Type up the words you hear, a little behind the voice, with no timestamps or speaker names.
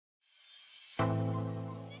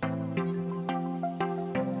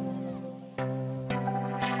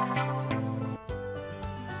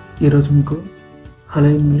ఈరోజు మీకు hello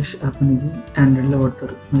English app అనేది ఆండ్రాయిడ్లో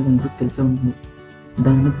వాడతారు, మీకు అందరికీ తెలిసే ఉంటుంది.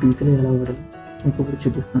 దాన్ని పీసీలో ఎలా వాడాలి మీకు ఇప్పుడు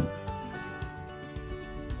చూపిస్తాను.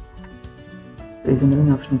 రీసెంట్గా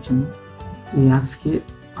ఆప్షన్ వచ్చింది. ఈ యాప్స్కి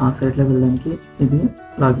ఆ సైట్లో వెళ్ళడానికి ఇది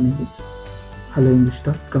లాగిన్ అయింది,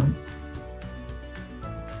 helloenglish.com.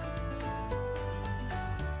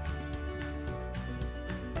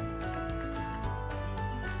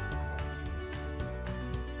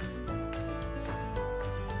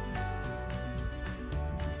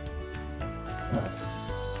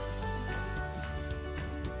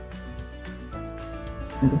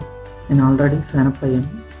 నేను ఆల్రెడీ సైన్ అప్ అయ్యాను,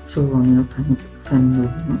 సో నేను సైన్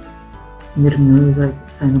అవుతాను. మీరు న్యూ యూజర్ అయితే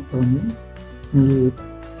సైన్ అప్ అవ్వండి. మీ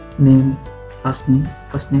name, first name,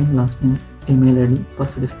 last name, email ID,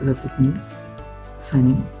 password ఇస్తే సరిపోతుంది. Sign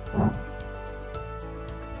in.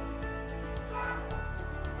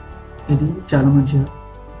 ఇది చాలా మంచిగా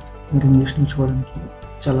మీరు ఇంగ్లీష్ నేర్చుకోవడానికి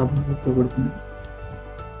చాలా బాగా ఉపయోగపడుతుంది.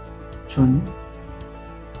 చూడండి,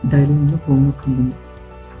 డైలీ ఇందులో హోంవర్క్ ఉంటుంది.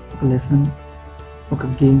 ఒక లెసన్, ఒక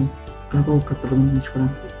గేమ్, అలాగే ఒక కొత్త పదం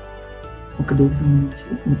నేర్చుకోవడానికి ఒక డేకి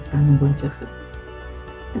సంబంధించి టైం కూడా చేస్తారు.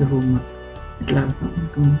 ఇది హోంవర్క్. ఇట్లా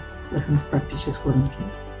మీకు లెసన్స్ ప్రాక్టీస్ చేసుకోవడానికి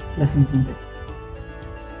లెసన్స్ ఉంటాయి.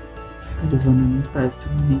 ప్రైజ్ 1 అని, ప్రైజ్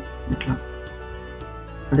 2 అని, ఇట్లా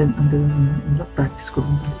అంటే ఇందులో ప్రాక్టీస్ కూడా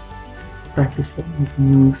ఉంటుంది. ప్రాక్టీస్లో మీకు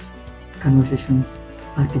news, conversations,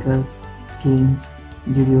 articles, games,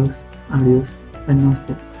 videos, audios ఇవన్నీ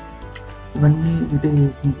వస్తాయి. ఇవన్నీ వీడియో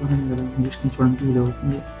ఇంపార్టెంట్ కదా, ఇంగ్లీష్ నేర్చుకోవడానికి వీడియో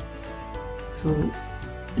అవుతుంది. సో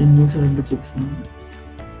ఈ న్యూస్ రెండు చూపిస్తున్నాను.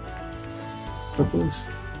 సపోజ్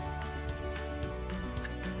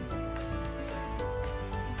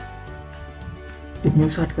ఈ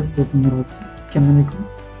న్యూస్ ఆర్టికల్ చెప్పిన తర్వాత కింద మీకు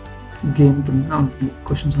గేమ్ ఉంటుంది,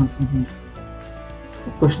 క్వశ్చన్స్ ఆన్సర్ ఉంటుంది.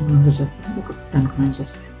 క్వశ్చన్ ఆన్సర్ చేస్తే ఒక 10 కాయిన్స్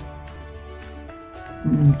వస్తాయి.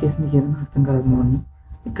 ఇన్ కేస్ మీకు ఏదైనా అర్థం కాదని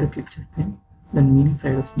ఇక్కడ క్లిక్ చేస్తే దాని మీనింగ్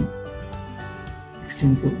సైడ్ వస్తుంది.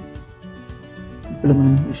 ఎక్స్టెన్సివ్,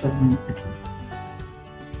 విపులమైన విషయాలు ఎట్లా.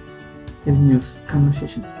 ఇది న్యూస్.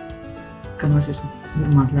 కన్వర్సేషన్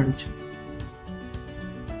మీరు మాట్లాడచ్చు.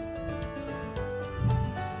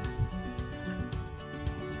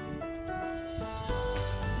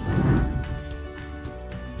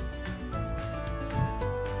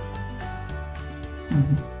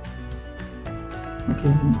 ఓకే,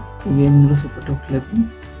 ఇందులో సపోర్ట్ అవ్వట్లేదు.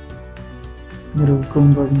 మీరు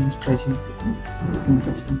క్రోమ్ బ్రౌజర్ ట్రై చేయండి.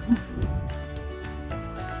 ఖచ్చితంగా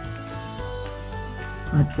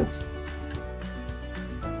ఆర్టికల్స్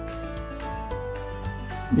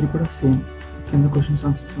ఇది కూడా సేమ్. కింద క్వశ్చన్స్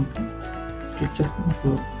ఆన్సర్స్ ఉంటాయి. క్లిక్ చేస్తే మీకు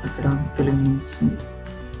ఇక్కడ తెలుగు వస్తుంది.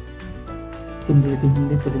 హిందీ,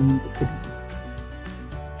 తెలుగు,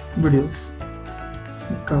 వీడియోస్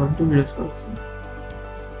కావాలంటే వీడియోస్ కూడా వస్తుంది.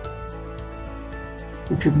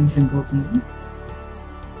 యూట్యూబ్ నుంచి లింక్ అవుతుంది.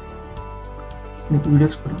 మీకు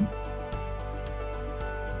వీడియోస్ కూడా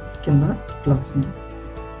కింద ఇట్లా వస్తుంది,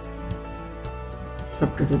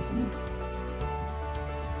 subtitles.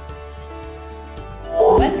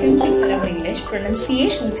 Welcome to Hello English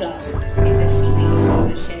pronunciation class. In this series, we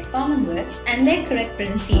will share common words and their correct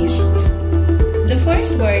pronunciations. The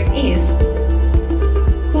first word is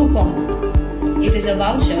coupon. It is a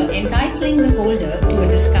voucher entitling the holder to a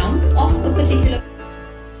discount of a particular.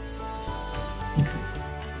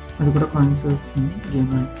 అది కూడా coins వస్తుంది. Game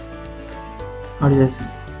audios.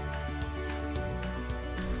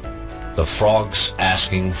 The frogs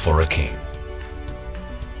asking for a king.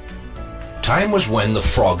 Time was when the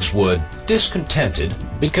frogs were discontented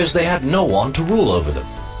because they had no one to rule over them.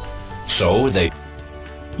 So they...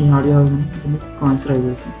 ఈ audio coins rise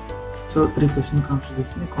అవుతుంది. So 3 question answer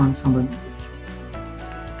చేస్తే coins సంబంధించవచ్చు.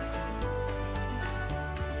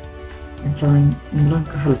 ఇట్లా ఇందులో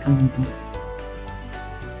ఇంకా help line ఉంటుంది.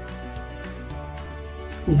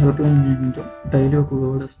 ఈ help line ఏంటంటే daily ఒక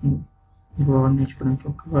వర్డ్ వస్తుంది. ఈ వర్డ్ నేర్చుకోవడానికి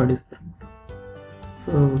ఒక వర్డ్ ఇస్తారు అనమాట.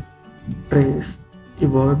 సో ట్రేస్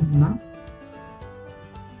ఈ వర్డ్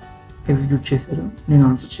ఎగ్జిక్యూట్ చేశారు, నేను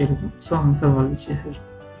ఆన్సర్ చేయలేదు. సో ఆన్సర్ వాళ్ళు చేశారు.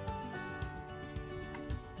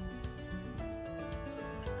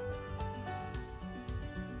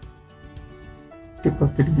 టిప్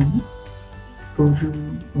ఆఫ్ ది డే అని రోజు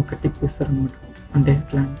ఒక టిప్ ఇస్తారనమాట. అంటే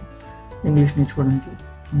ఎట్లా అంటే ఇంగ్లీష్ నేర్చుకోవడానికి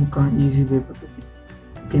ఒక ఈజీ వే పద్ధతి.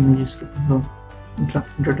 ఇమేజెస్ రూపంలో ఇట్లా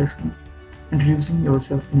introducing your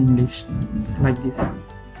self in English like this.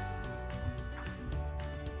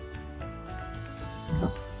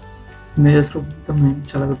 Images రూపంతో మైండ్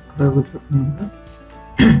చాలా ఉపయోగపడుతుంది.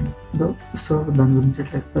 సో దాని గురించి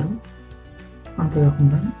ఎట్లా ఇస్తారు.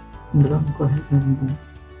 అంతేకాకుండా ఇందులో ఇంకో హెల్ప్ ఉంటుంది.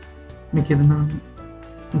 మీకు ఏదైనా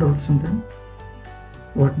డౌట్స్ ఉంటే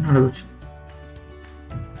వాటిని అడగచ్చు.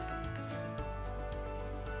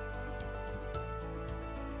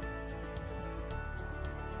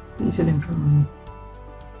 ఈజీగా ఇంకా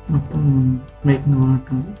మొత్తం మేకింగ్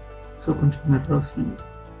ఉన్నట్టుంది. సో కొంచెం ఎర్రర్ వస్తుంది.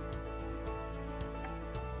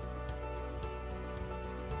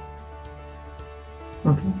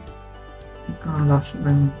 ఓకే, ఇంకా లాస్ట్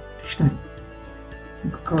డిక్షనరీ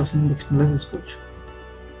ఇంకా కావాల్సిన డిక్షనరీలో చూసుకోవచ్చు.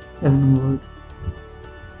 ఏదైనా వర్డ్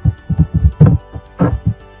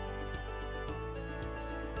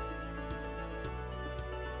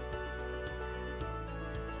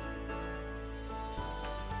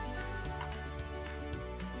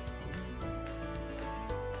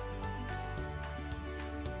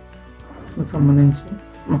సంబంధించి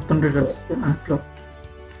మొత్తం డీటెయిల్స్ ఇస్తే యాప్లో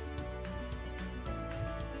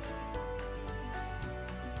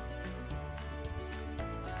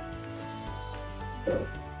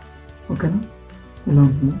ఓకేనా, ఇలా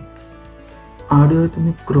ఉంటుంది. ఆడియో అయితే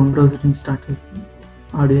మీకు క్రోమ్ బ్రౌజర్ నుంచి స్టార్ట్ చేస్తుంది.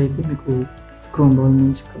 ఆడియో అయితే మీకు క్రోమ్ బ్రౌజర్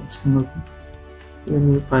నుంచి ఖచ్చితంగా అవుతుంది.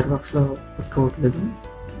 ఇది ఫైర్బాక్స్లో వర్క్ అవ్వట్లేదు.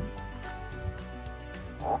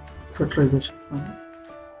 సో ట్రై చేస్తాను.